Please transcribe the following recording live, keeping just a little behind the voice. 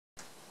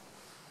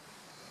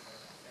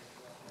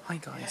Hi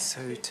guys,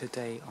 so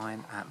today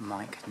I'm at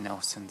Mike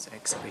Nelson's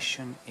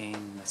exhibition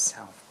in the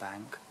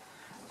Southbank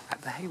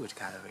at the Hayward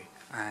Gallery,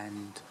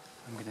 and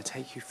I'm going to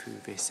take you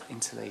through this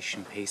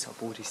installation piece I've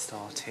already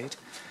started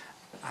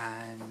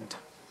and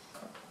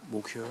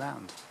walk you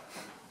around.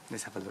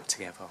 Let's have a look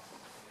together.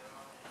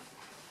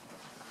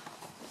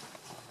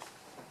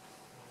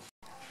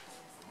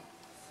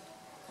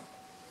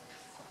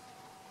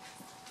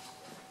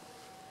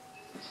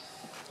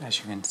 As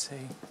you can see,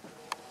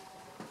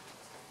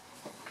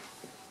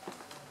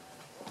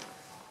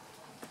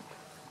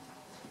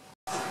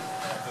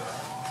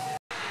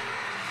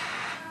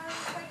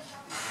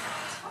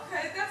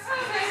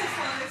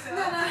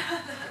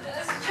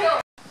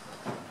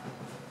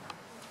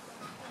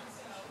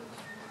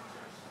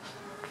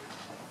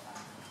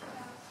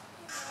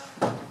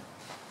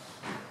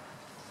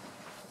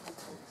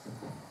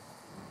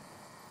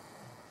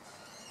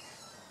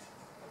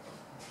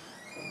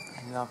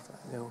 I love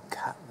that little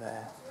cat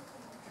there,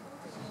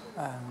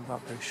 and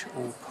rubbish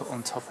all put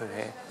on top of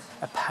it.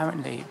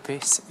 Apparently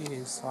this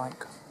is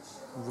like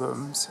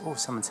rooms, or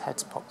someone's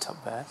head's popped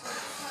up there.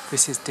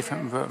 This is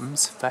different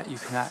rooms that you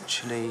can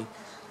actually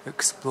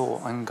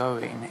explore and go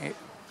in. It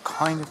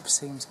kind of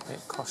seems a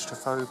bit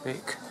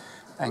claustrophobic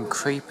and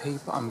creepy,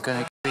 but I'm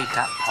going to read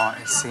that part.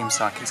 It seems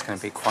like it's going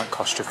to be quite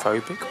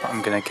claustrophobic, but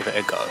I'm going to give it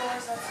a go.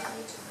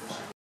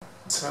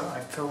 So I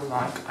feel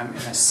like I'm in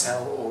a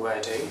cell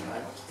already.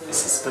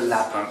 This is the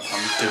labyrinth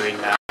I'm doing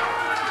now.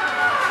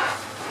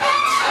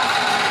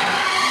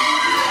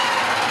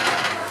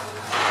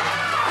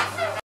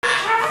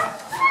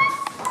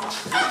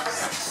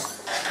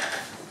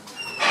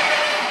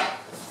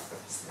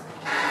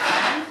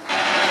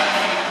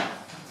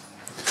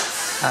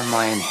 Am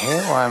I in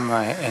here or am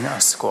I in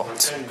a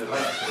squat?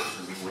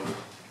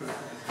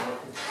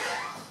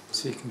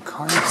 So you can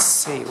kind of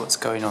see what's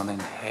going on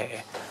in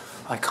here.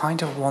 I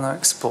kind of want to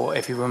explore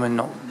every room and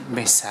not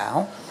miss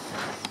out.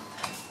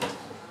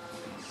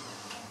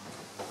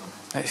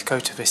 Let's go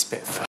to this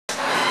bit first.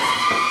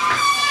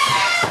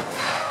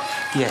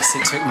 Yes,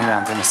 it took me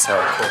around in a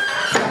circle.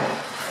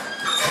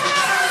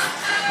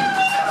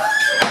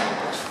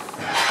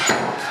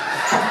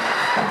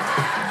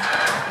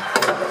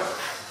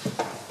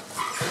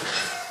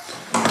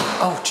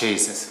 Oh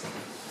Jesus.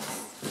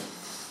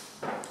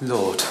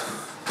 Lord,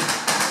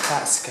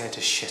 that scared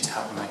the shit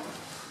out of me.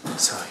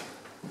 Sorry.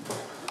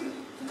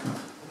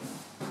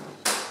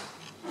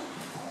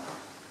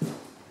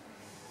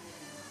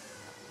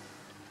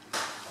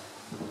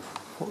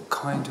 What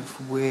kind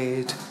of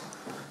weird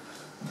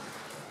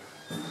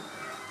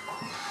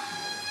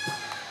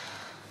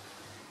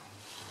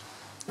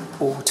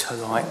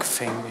altar-like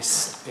thing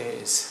this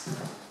is?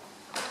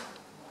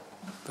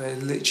 But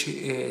it literally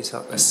is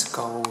like a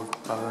skull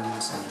with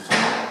bones and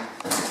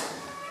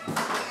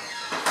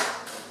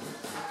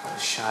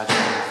shadow.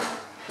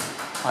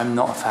 I'm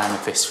not a fan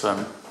of this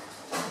room.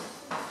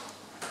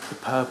 The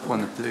purple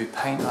and the blue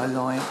paint I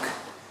like.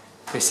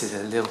 This is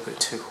a little bit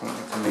too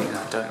haunting for me, and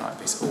I don't like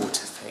this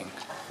altar thing.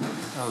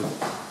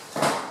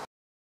 Oh.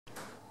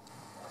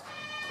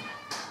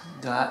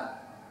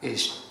 That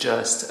is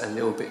just a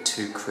little bit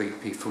too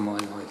creepy for my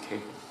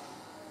liking.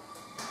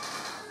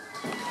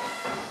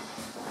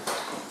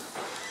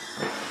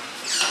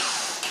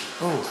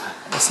 Oh,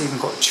 it's even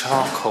got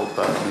charcoal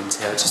burning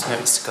into it. I just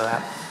noticed to go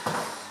out.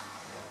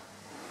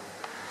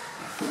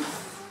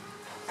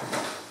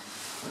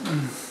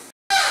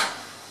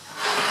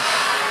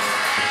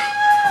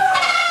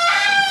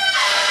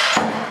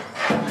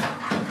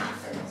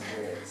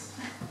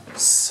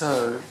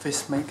 So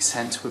this makes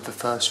sense with the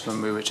first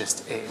room we were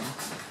just in.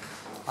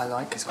 I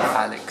like it's got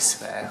Alex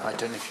there. I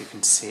don't know if you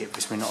can see it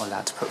because we're not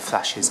allowed to put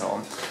flashes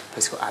on, but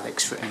it's got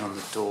Alex written on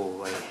the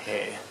doorway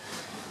here.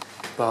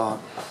 But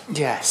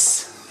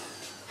yes,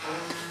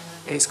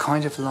 it's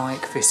kind of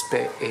like this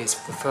bit is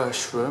the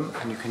first room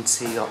and you can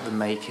see like the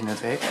making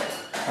of it.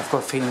 I've got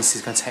a feeling this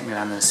is going to take me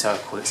around in a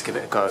circle. Let's give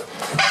it a go.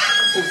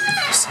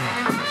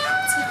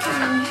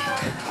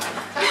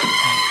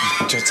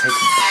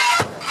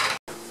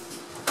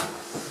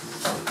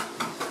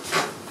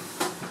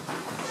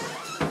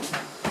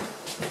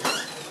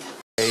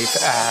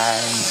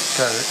 And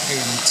go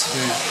into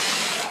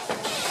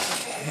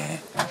here.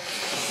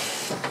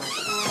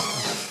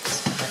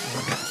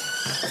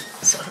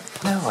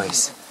 No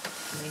worries.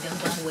 We don't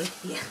want to wait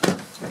here.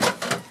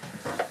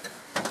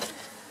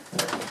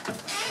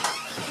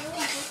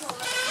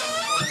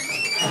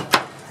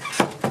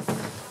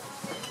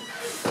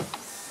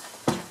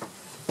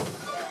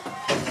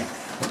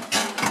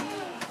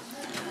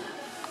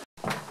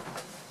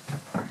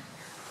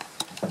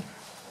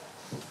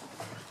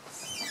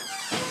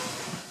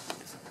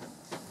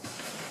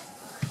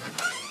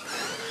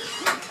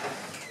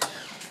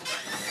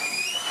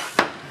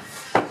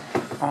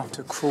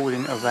 After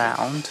crawling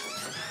around,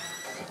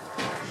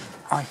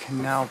 I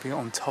can now be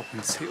on top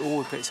and see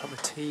all the bits like the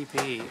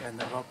TV and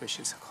the rubbish.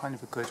 It's kind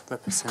of a good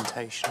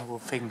representation of all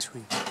things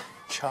we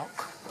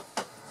chuck.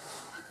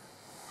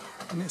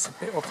 And it's a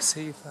bit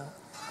obviously that,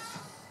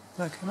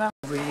 look,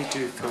 really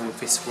do feel with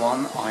this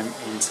one I'm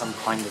in some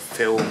kind of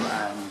film,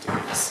 and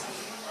it's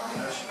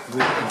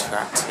really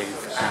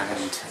interactive,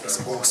 and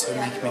it's also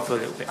making me feel a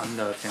little bit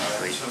unnerved and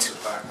freaked.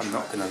 I'm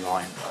not going to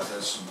lie.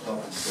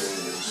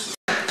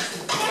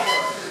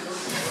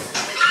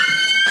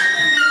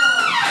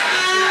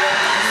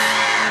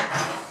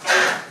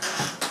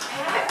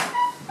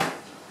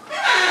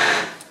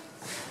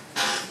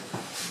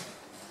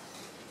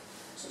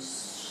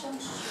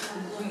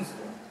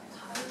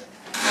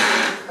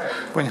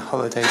 When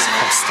holidays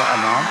cost that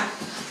amount.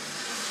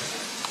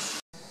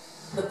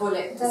 The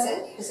bullet, is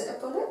it? Is it a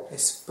bullet?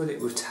 It's a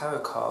bullet with tarot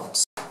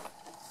cards.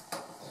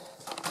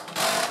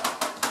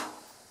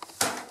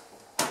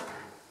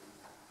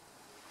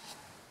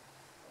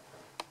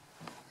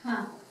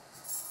 Huh.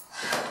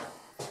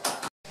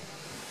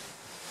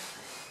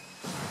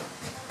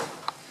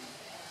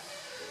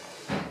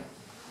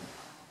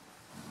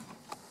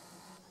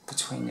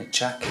 Between the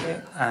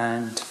jacket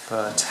and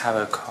the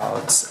tarot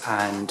cards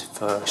and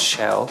the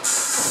shell,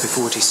 we've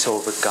already saw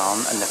the gun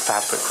and the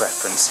fabric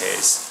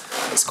references.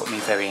 It's got me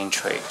very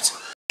intrigued.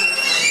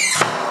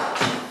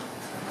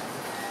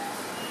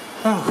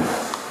 Oh.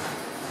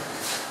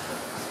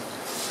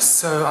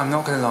 So I'm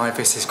not going to lie,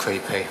 this is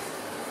creepy.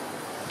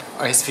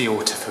 It's the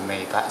altar for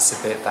me, that's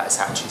a bit that's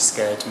actually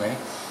scared me.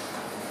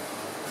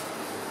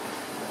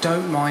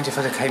 Don't mind if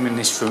I came in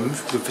this room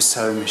with the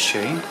sewing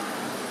machine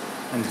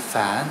and the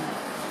fan.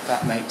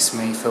 That makes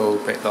me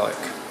feel a bit like,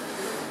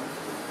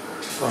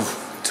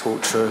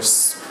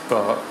 torturous,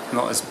 but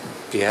not as,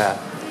 yeah.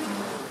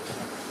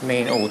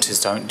 Me and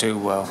altars don't do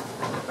well.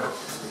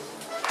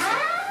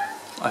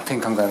 I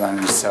think I'm going to land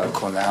in a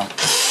circle now.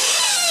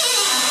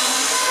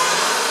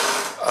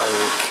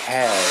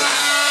 Okay.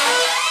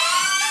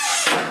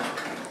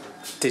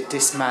 Did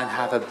this man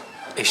have an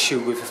issue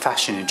with the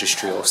fashion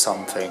industry or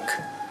something?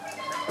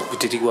 Or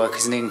did he work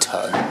as an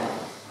intern?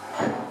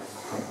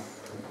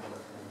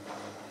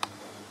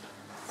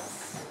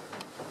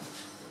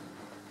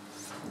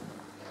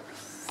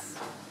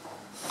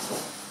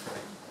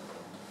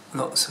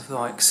 Lots of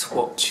like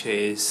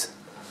swatches.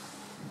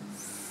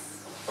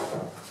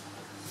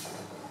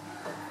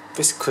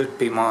 This could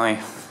be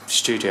my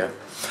studio,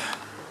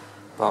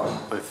 but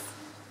with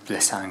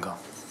less angle.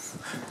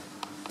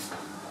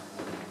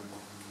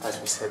 As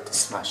we said, the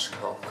smash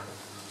clock.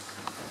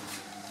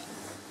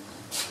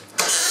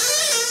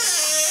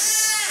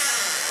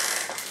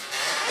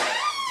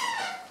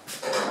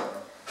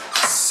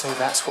 So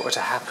that's what would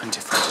have happened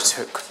if I'd have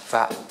took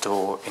that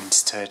door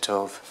instead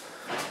of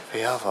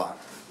the other.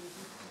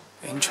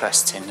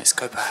 Interesting, let's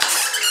go back.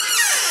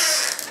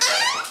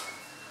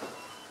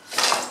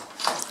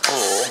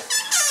 Or,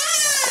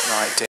 I've got an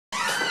idea.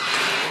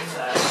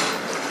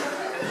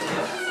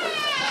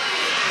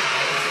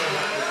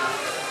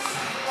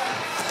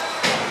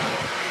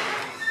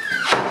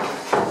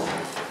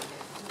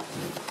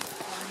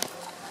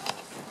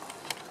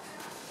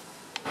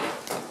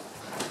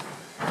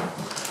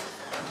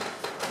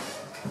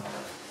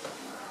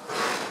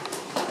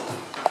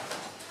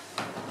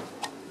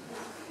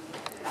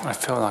 I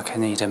feel like I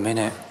need a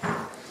minute.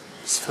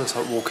 This feels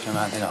like walking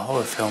around in a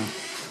horror film.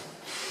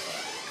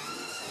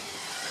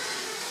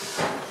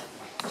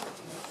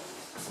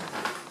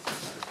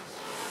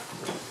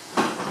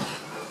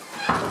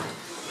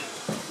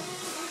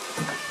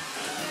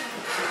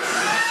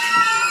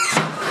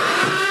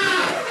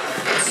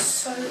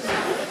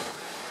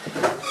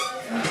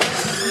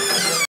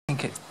 I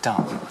think it's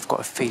done. I've got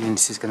a feeling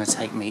this is going to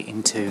take me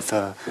into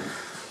the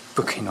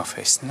booking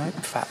office. Nope,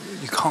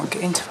 you can't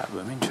get into that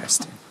room.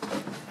 Interesting.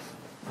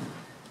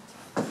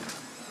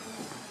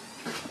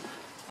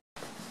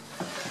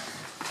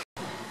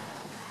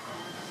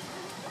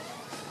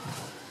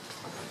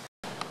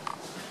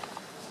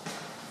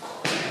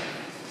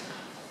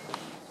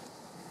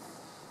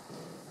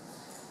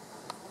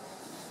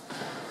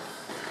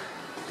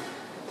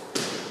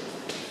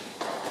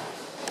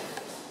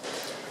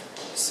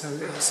 So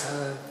it's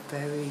a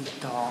very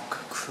dark,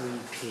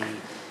 creepy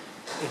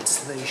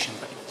installation,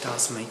 but it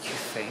does make you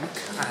think,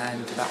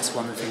 and that's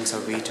one of the things I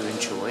really do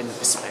enjoy in the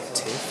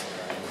perspective.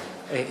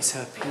 It's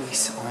a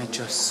piece I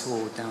just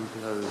saw down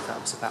below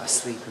that was about a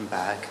sleeping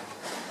bag,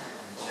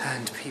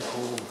 and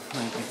people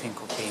made me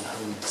think of being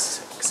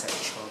homeless,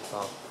 etc.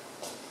 But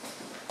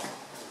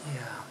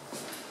yeah,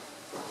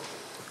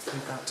 we're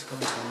about to go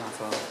into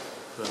another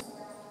room.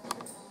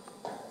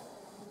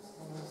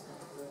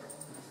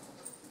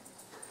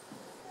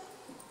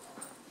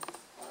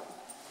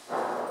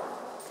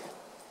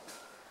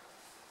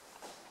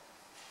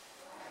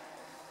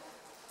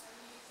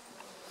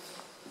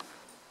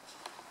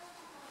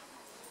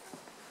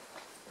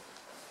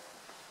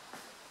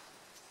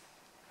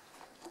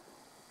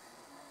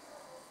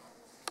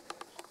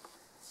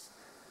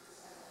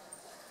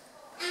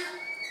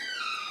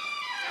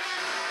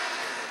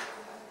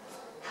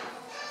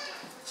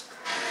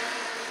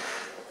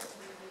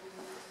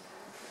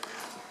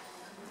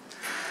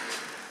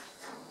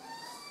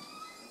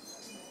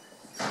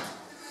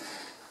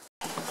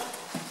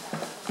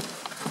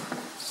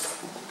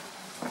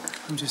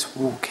 I'm just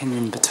walking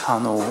in the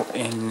tunnel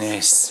in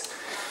this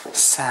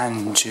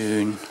sand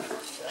dune.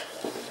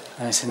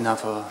 And there's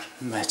another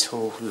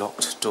metal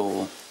locked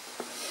door.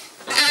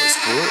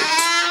 What's wood?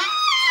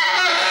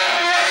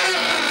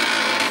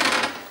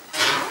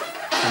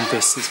 And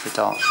this is the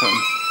dark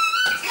room.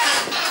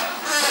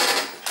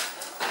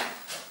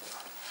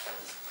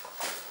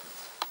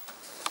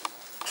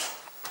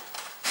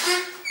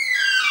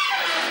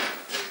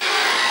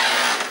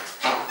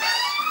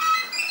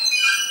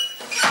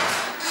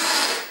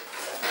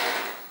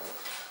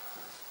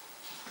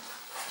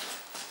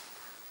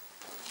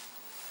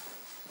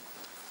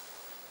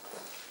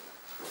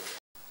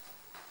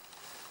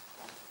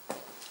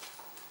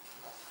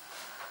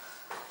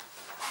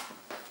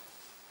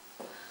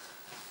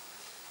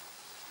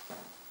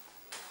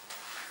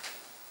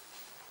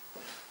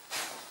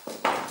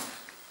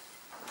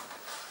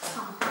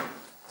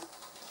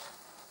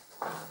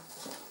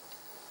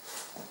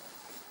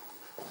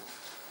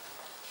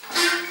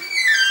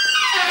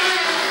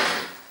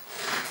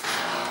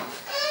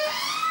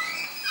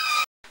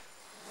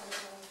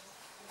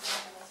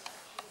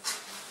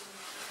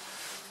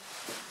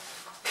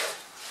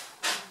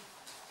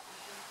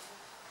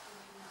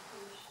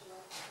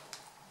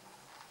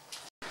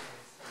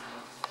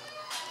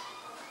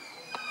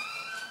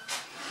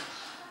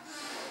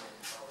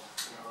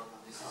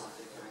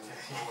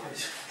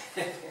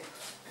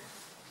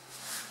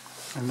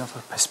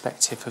 Another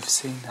perspective of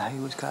seeing the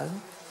Hayward Gallery.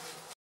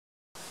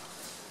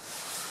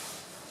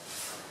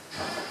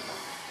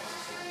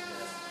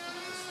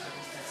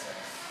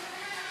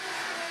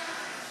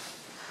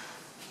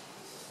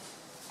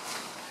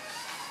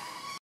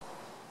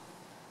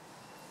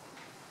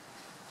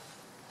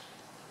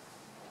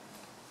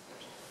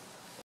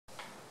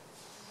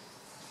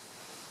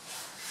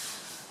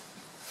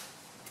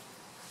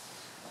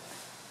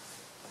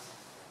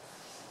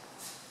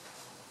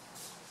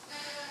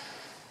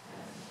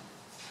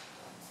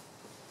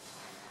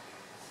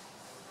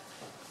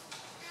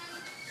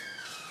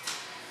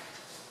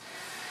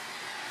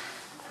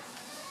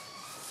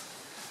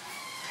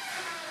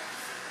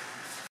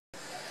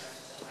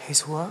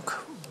 His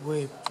work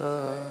with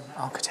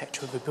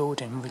architecture of the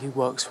building really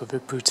works with a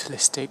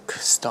brutalistic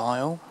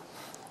style,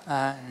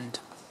 and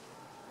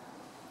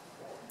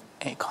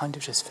it kind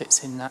of just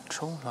fits in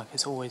natural, like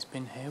it's always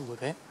been here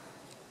with it.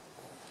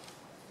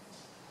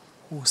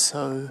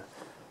 Also,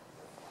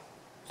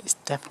 it's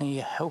definitely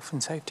a health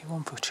and safety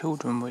one for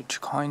children,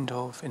 which kind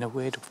of, in a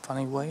weird,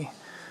 funny way,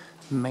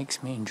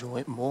 makes me enjoy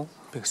it more,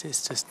 because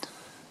it's just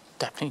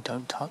definitely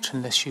don't touch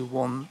unless you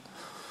want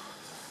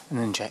an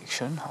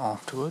injection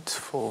afterwards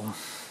for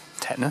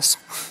tetanus.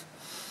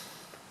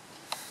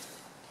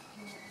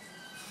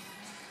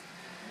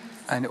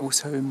 And it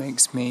also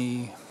makes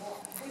me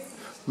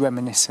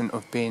reminiscent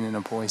of being in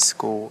a boys'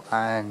 school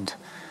and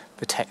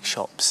the tech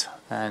shops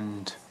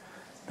and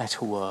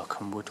metalwork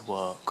and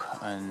woodwork,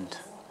 and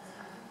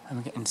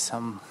I'm getting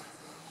some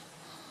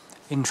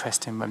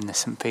interesting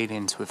reminiscent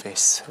feelings with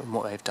this and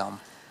what they've done.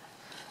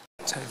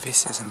 So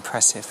this is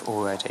impressive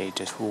already,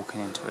 just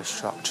walking into the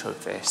structure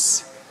of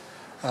this.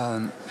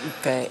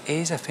 There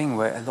is a thing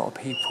where a lot of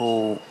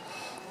people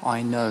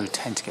I know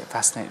tend to get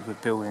fascinated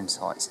with building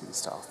sites and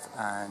stuff,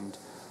 and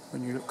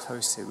when you look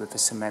closely with the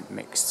cement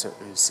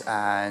mixtures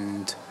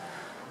and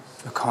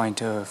the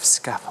kind of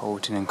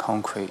scaffolding and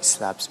concrete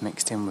slabs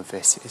mixed in with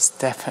this, it's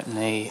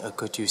definitely a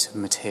good use of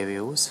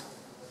materials.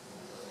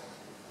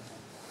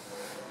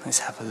 Let's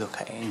have a look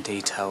at it in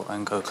detail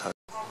and go close.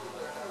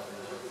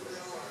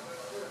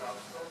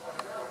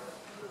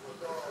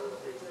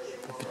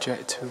 The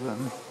projector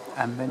room.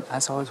 And then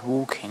as I was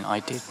walking, I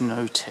did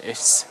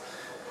notice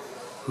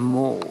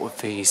more of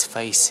these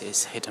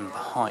faces hidden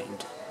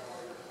behind,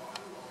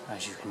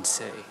 as you can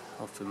see,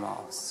 of the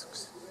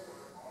masks.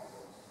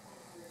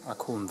 I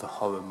call them the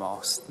horror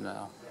masks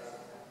now.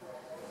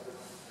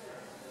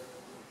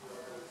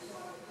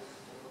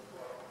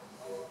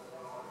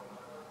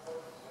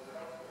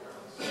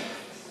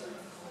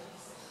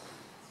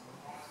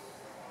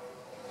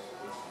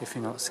 If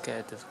you're not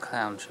scared of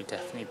clowns, you'd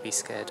definitely be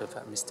scared of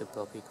that Mr.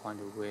 Blobby kind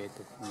of weird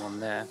looking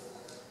one there.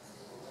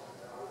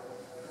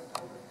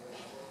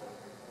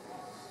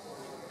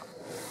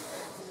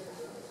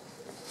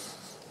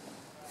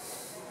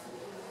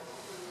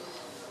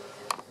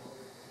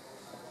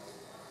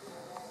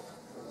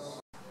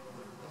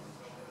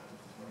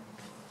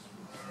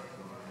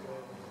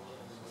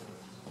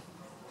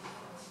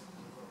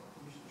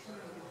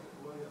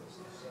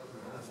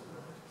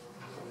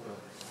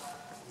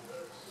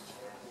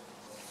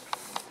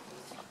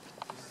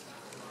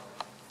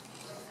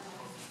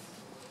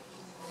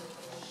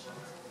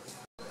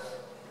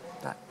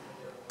 That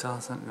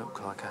doesn't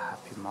look like a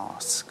happy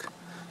mask.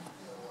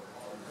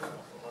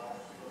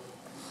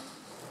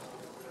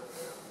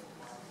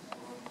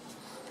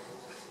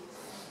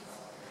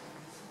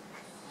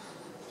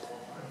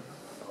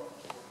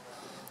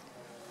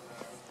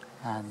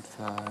 And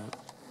the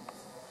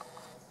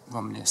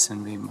Romulus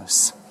and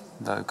Remus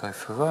logo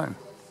for Rome.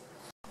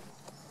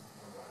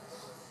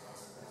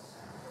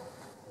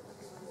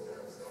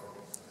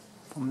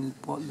 From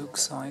what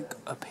looks like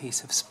a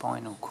piece of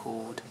spinal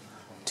cord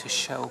to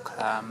shell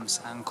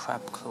clams and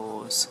crab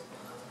claws,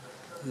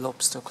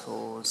 lobster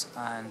claws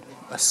and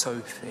a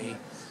Sophie.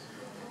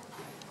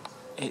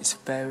 It's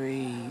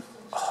very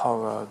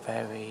horror,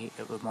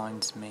 it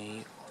reminds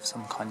me of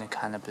some kind of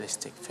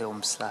cannibalistic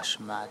film /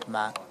 Mad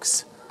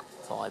Max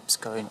vibes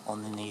going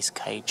on in these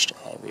caged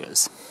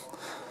areas.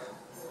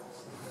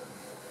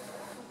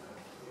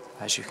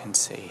 As you can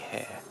see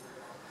here,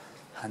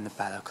 and the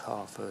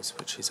balaclavas,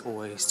 which is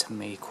always to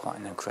me quite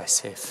an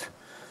aggressive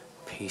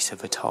piece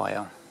of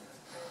attire.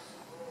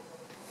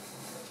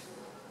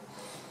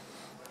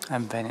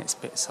 And then it's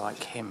bits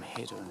like him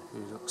hidden,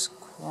 who looks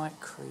quite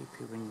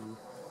creepy when you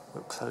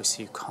look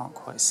closer. You can't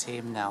quite see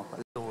him now,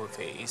 but all of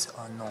these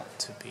are not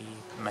to be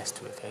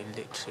messed with. They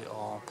literally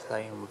are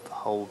playing with the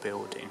whole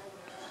building,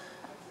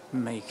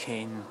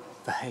 making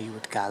the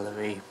Hayward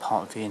Gallery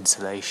part of the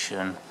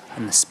installation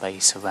and the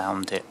space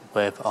around it,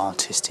 where the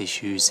artist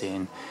is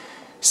using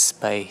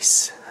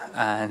space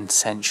and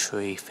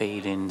sensory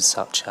feelings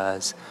such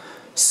as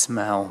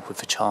smell with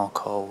the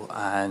charcoal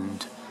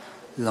and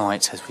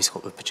light as we've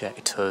got with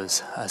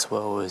projectors, as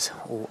well as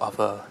all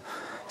other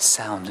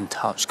sound and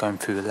touch going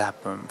through the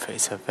labyrinth.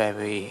 It's a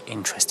very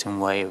interesting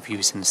way of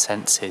using the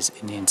senses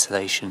in the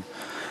installation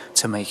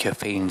to make your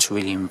feelings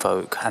really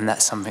invoke. And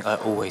that's something I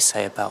always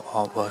say about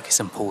artwork is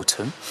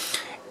important,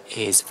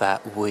 is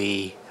that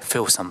we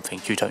feel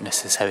something. You don't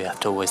necessarily have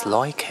to always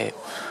like it,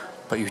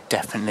 but you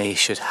definitely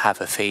should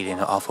have a feeling,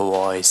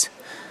 otherwise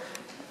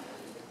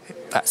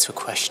that's the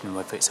question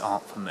whether it's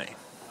art for me.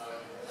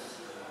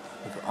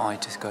 With I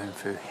just going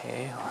through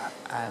here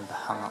and the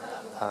hung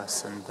up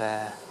person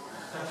there,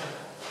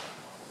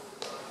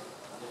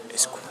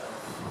 it's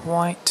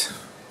quite,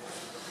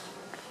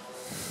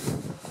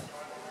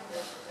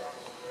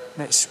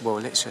 let's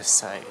just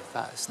say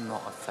that's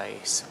not a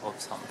face of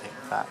something,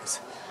 that's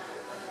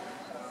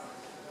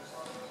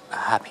a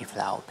happy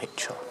flower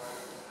picture.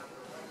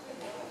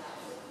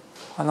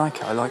 I like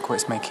it, I like what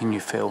it's making you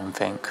feel and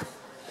think.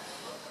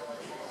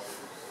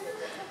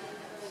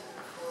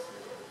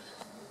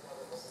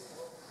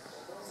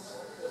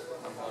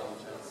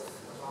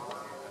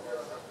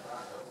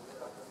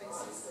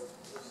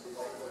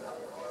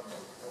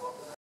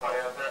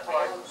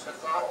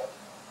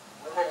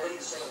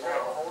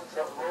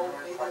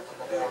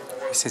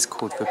 This is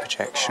called the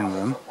projection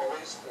room.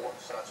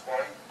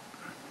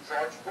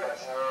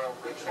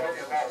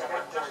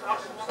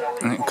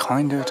 And it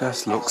kind of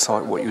just looks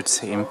like what you'd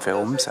see in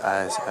films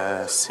as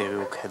a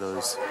serial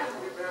killer's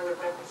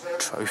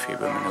trophy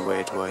room in a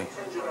weird way.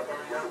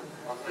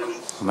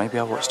 Or maybe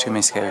I watched too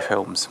many scary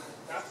films.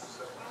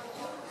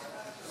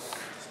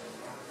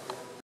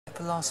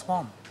 The last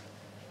one.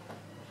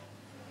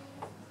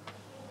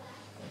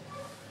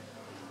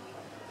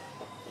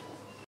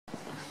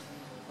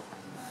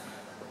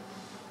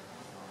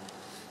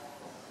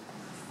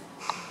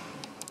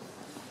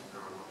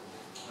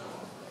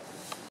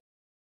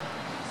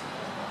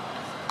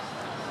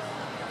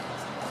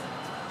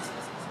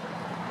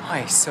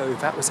 Hi, so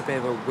that was a bit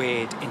of a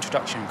weird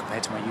introduction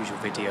compared to my usual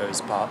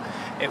videos, but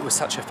it was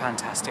such a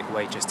fantastic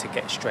way just to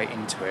get straight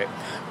into it.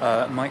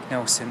 Mike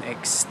Nelson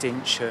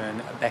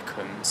Extinction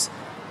Beckons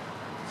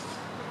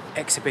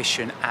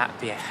exhibition at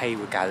the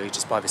Hayward Gallery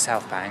just by the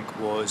Southbank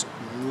was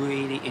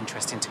really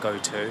interesting to go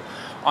to.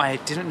 I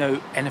didn't know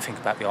anything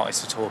about the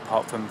artist at all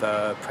apart from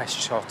the press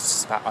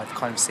shots that I've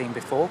kind of seen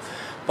before,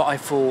 but I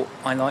thought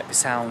I like the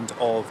sound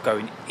of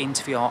going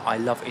into the art. I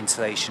love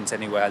installations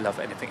anyway, I love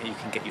anything that you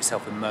can get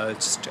yourself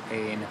immersed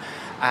in,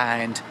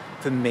 and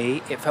for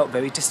me it felt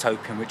very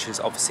dystopian, which was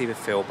obviously the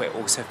film, but it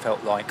also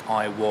felt like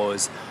I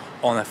was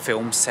on a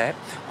film set.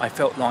 I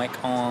felt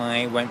like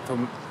I went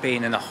from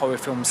being in a horror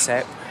film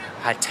set,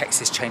 had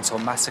Texas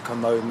Chainsaw Massacre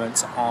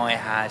moments, I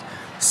had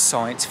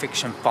science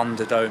fiction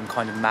Thunderdome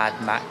kind of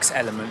Mad Max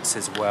elements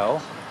as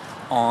well.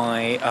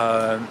 I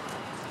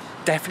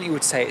definitely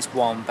would say it's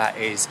one that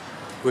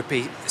would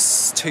be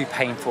too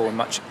painful and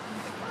much.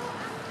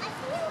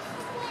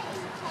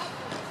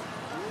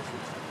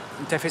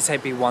 Definitely say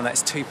it'd be one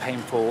that's too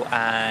painful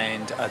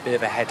and a bit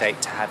of a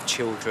headache to have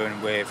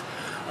children with,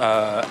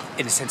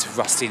 in a sense of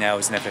rusty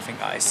nails and everything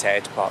that I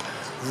said, but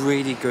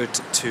really good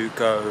to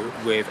go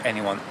with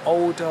anyone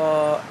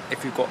older,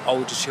 if you've got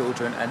older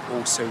children, and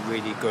also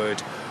really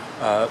good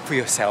for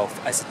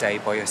yourself as a day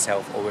by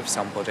yourself or with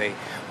somebody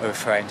or a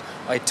friend.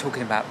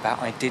 Talking about that,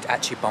 I did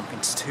actually bump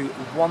into two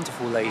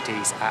wonderful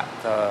ladies at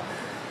the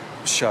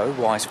show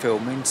while I was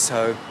filming,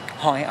 so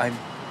hi, I'm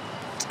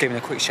giving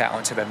a quick shout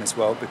out to them as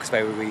well because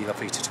they were really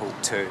lovely to talk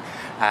to,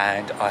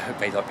 and I hope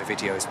they like the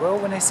video as well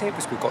when they see it,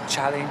 because we've got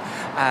chatting.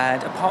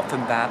 And apart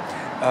from that,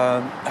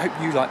 I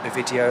hope you like the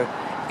video.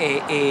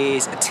 It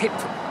is a tip,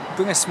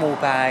 bring a small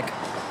bag.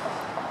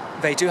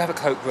 They do have a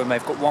cloakroom.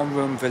 They've got one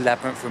room, the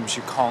labyrinth rooms,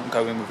 you can't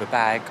go in with a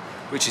bag,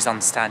 which is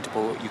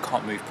understandable, you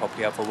can't move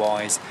properly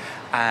otherwise,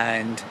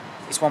 and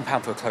it's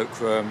 £1 for a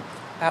cloakroom,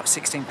 about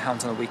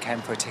 £16 on a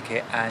weekend for a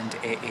ticket, and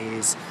it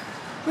is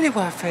really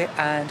worth it.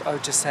 And I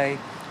would just say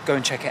go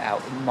and check it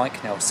out.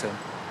 Mike Nelson,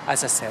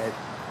 as I said,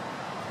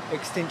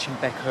 Extinction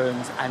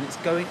Beckons, and it's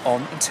going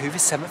on until the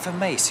 7th of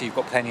May, so you've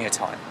got plenty of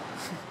time.